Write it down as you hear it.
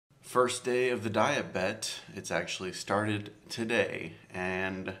First day of the diet bet. It's actually started today,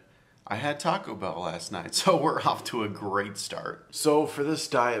 and I had Taco Bell last night, so we're off to a great start. So for this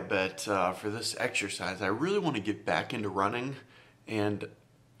diet bet, for this exercise, I really want to get back into running, and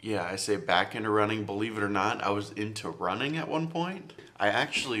yeah, I say back into running, believe it or not, I was into running at one point. I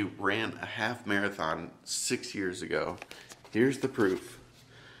actually ran a half marathon 6 years ago. Here's the proof.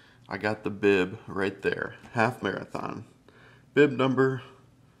 I got the bib right there, half marathon. Bib number,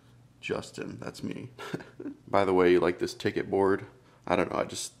 Justin, that's me. By the way, you like this ticket board? I don't know, I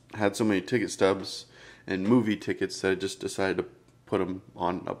just had so many ticket stubs and movie tickets that I just decided to put them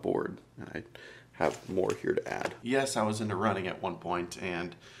on a board. I have more here to add. Yes, I was into running at one point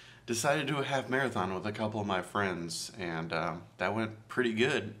and decided to do a half marathon with a couple of my friends, and that went pretty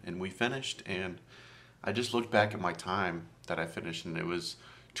good, and we finished, and I just looked back at my time that I finished, and it was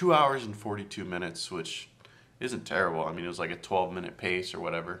 2 hours and 42 minutes, which isn't terrible. I mean, it was like a 12-minute pace or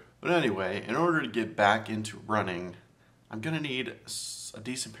whatever. But anyway, in order to get back into running, I'm gonna need a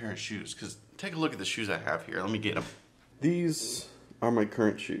decent pair of shoes, because take a look at the shoes I have here. Let me get them. These are my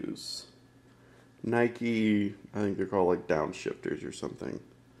current shoes. Nike, I think they're called like downshifters or something.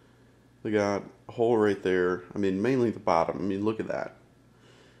 They got a hole right there. I mean, mainly the bottom. I mean, look at that.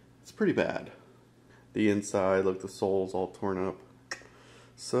 It's pretty bad. The inside, look, the sole's all torn up.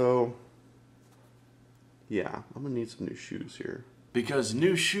 So, yeah, I'm gonna need some new shoes here. Because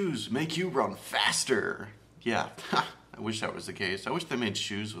new shoes make you run faster. Yeah, I wish that was the case. I wish they made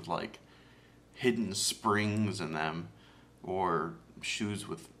shoes with like hidden springs in them, or shoes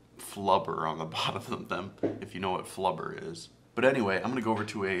with flubber on the bottom of them, if you know what flubber is. But anyway, I'm gonna go over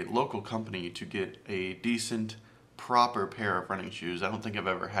to a local company to get a decent, proper pair of running shoes. I don't think I've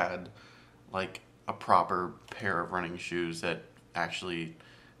ever had like a proper pair of running shoes that actually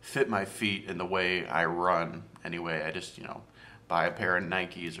fit my feet in the way I run. Anyway, I just, buy a pair of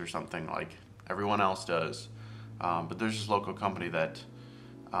Nikes or something like everyone else does. But there's this local company that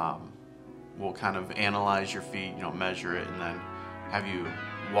will kind of analyze your feet, measure it, and then have you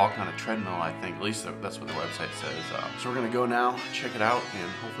walk on a treadmill, I think. At least that's what the website says. So we're gonna go now, check it out, and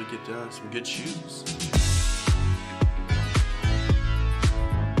hopefully get some good shoes.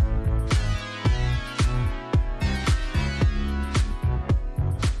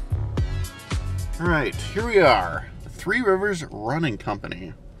 All right, here we are, the Three Rivers Running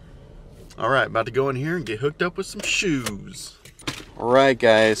Company. All right, about to go in here and get hooked up with some shoes. All right,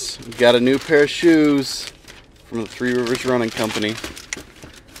 guys, we've got a new pair of shoes from the Three Rivers Running Company.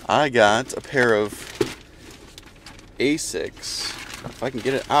 I got a pair of Asics. If I can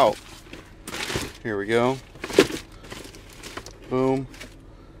get it out. Here we go. Boom.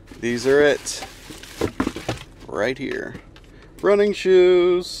 These are it. Right here. Running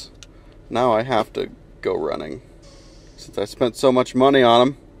shoes. Now I have to go running, since I spent so much money on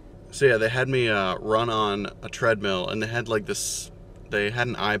them. So yeah, they had me run on a treadmill, and they had like this, they had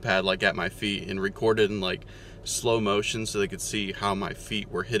an iPad like at my feet and recorded in like slow motion so they could see how my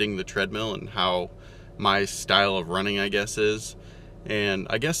feet were hitting the treadmill and how my style of running, I guess, is. And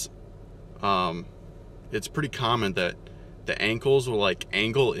I guess it's pretty common that the ankles will like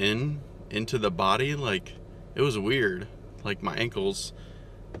angle into the body. Like, it was weird. Like my ankles,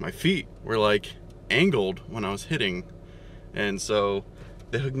 my feet were like angled when I was hitting, and so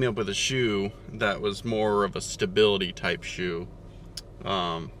they hooked me up with a shoe that was more of a stability type shoe,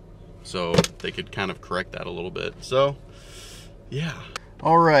 so they could kind of correct that a little bit. So yeah.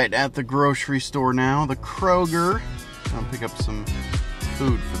 All right, at the grocery store now, the Kroger. I'll pick up some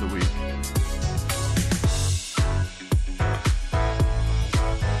food for the week.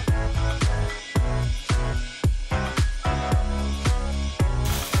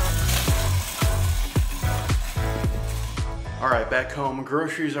 Alright, back home,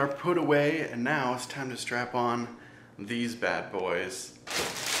 groceries are put away, and now it's time to strap on these bad boys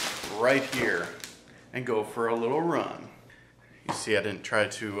right here and go for a little run. You see, I didn't try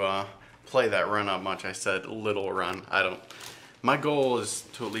to play that run up much. I said little run. My goal is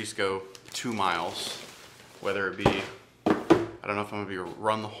to at least go 2 miles, whether it be, I don't know if I'm gonna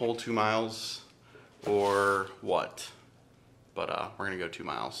run the whole 2 miles or what, but we're gonna go 2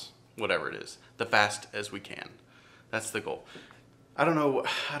 miles, whatever it is, the fast as we can. That's the goal. I don't know,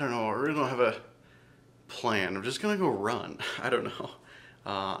 I really don't have a plan. I'm just gonna go run. I don't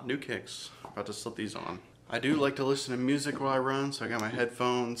know. New kicks, about to slip these on. I do like to listen to music while I run, so I got my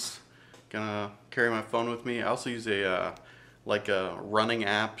headphones. Gonna carry my phone with me. I also use a running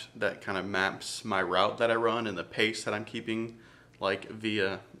app that kind of maps my route that I run and the pace that I'm keeping, like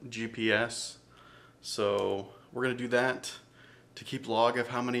via GPS. So we're gonna do that to keep log of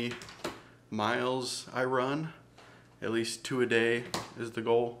how many miles I run. At least 2 a day is the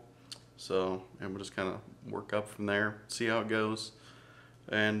goal. So, and we'll just kind of work up from there, see how it goes.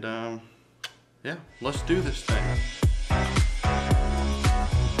 And yeah, let's do this thing.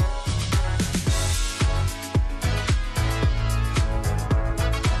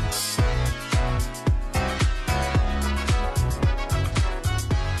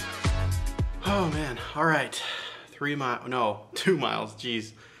 Oh man, all right. 2 miles,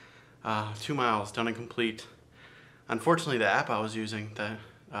 geez. 2 miles done and complete. Unfortunately, the app I was using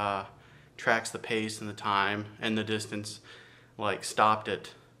that tracks the pace and the time and the distance, like stopped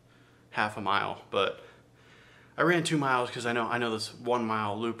at half a mile. But I ran 2 miles because I know this 1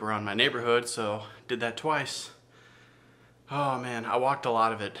 mile loop around my neighborhood, so did that twice. Oh man, I walked a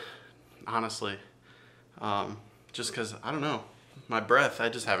lot of it, honestly. Just because, I don't know, my breath, I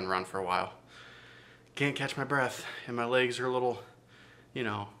just haven't run for a while. Can't catch my breath, and my legs are a little, you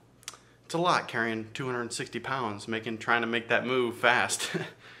know, it's a lot carrying 260 pounds, trying to make that move fast.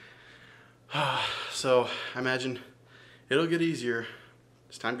 So I imagine it'll get easier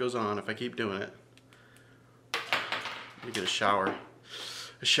as time goes on if I keep doing it. Let me get a shower.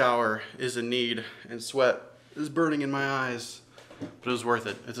 A shower is in need, and sweat is burning in my eyes, but it was worth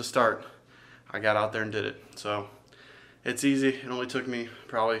it. It's a start. I got out there and did it. So it's easy. It only took me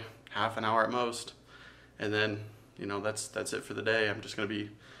probably half an hour at most. And then, you know, that's it for the day. I'm just gonna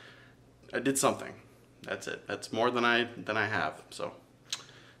I did something. That's it. That's more than I have. So,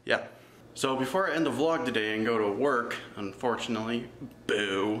 yeah. So before I end the vlog today and go to work, unfortunately,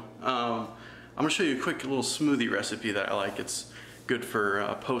 boo, I'm gonna show you a quick little smoothie recipe that I like. It's good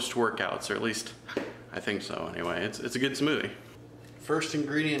for post-workouts, or at least I think so anyway. It's a good smoothie. First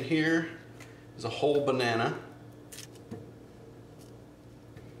ingredient here is a whole banana.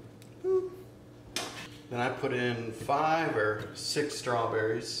 Then I put in 5 or 6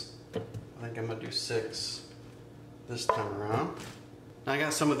 strawberries. I think I'm gonna do 6 this time around. Now I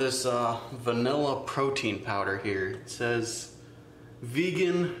got some of this vanilla protein powder here. It says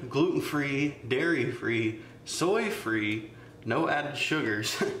vegan, gluten-free, dairy-free, soy-free, no added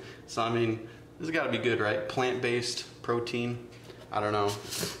sugars. So I mean, this has gotta be good, right? Plant-based protein. I don't know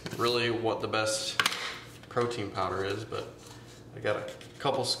really what the best protein powder is, but I got a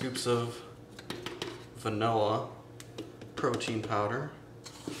couple scoops of vanilla protein powder.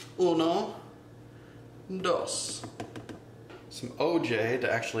 Uno, dos. Some OJ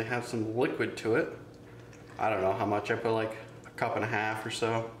to actually have some liquid to it. I don't know how much. I put like 1.5 cups or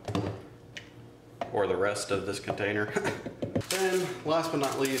so. Or the rest of this container. Then, last but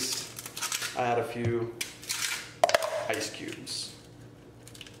not least, I add a few ice cubes.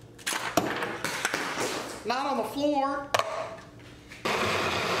 Not on the floor.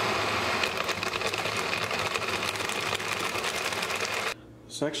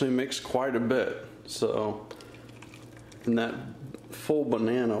 It's actually mixed quite a bit, so, and that full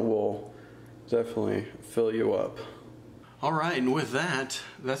banana will definitely fill you up. All right, and with that,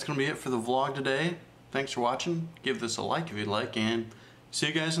 that's gonna be it for the vlog today. Thanks for watching. Give this a like if you'd like, and see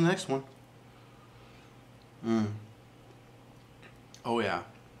you guys in the next one. Oh yeah,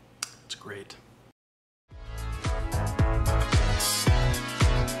 it's great.